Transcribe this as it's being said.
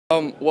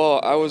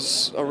Well, I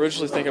was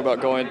originally thinking about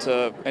going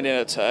to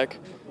Indiana Tech,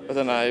 but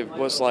then I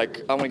was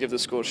like, I'm gonna give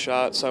this school a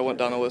shot. So I went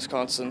down to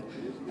Wisconsin,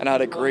 and I had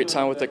a great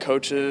time with the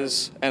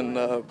coaches, and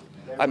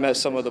I met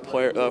some of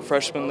the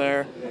freshmen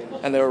there,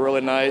 and they were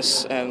really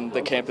nice. And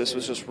the campus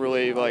was just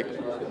really like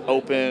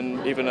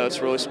open, even though it's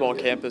a really small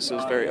campus. It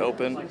was very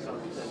open.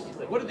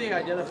 What did they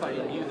identify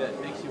in you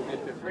that makes you a good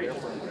fit for their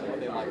program? What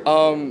they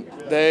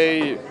like?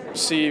 They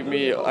see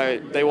me.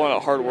 They want a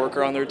hard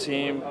worker on their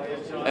team,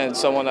 and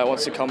someone that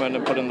wants to come in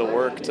and put in the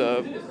work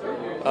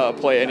to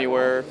play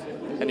anywhere,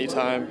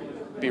 anytime,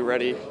 be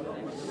ready.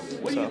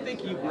 What do you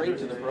think you bring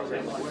to the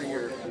program? Like, what are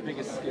your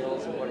biggest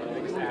skills and what are your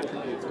biggest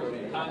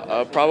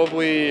attributes?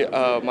 Probably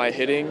my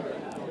hitting,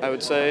 I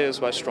would say, is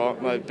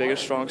my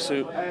biggest strong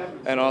suit,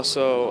 and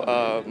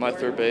also my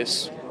third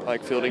base,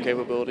 like fielding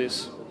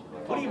capabilities.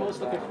 What are you most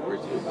looking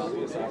forward to about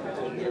this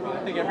opportunity? I mean, I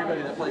think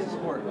everybody that plays a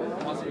sport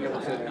wants to be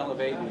able to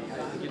elevate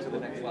and get to the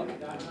next level.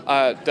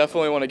 I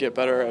definitely want to get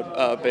better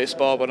at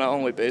baseball, but not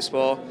only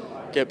baseball,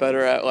 get better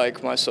at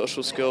like my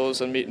social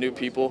skills and meet new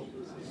people.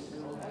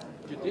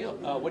 Good deal.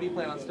 What do you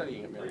plan on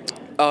studying at Marian?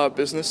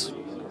 Business.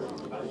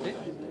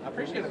 I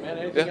appreciate it, man.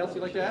 Anything else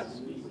you'd like to add?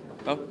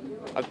 No.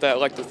 I'd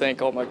like to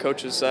thank all my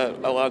coaches that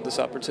allowed this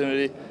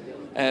opportunity,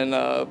 and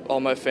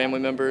all my family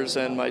members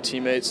and my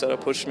teammates that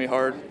have pushed me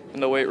hard in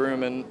the weight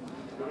room and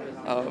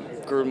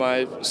grew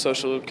my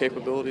social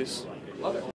capabilities. Love it.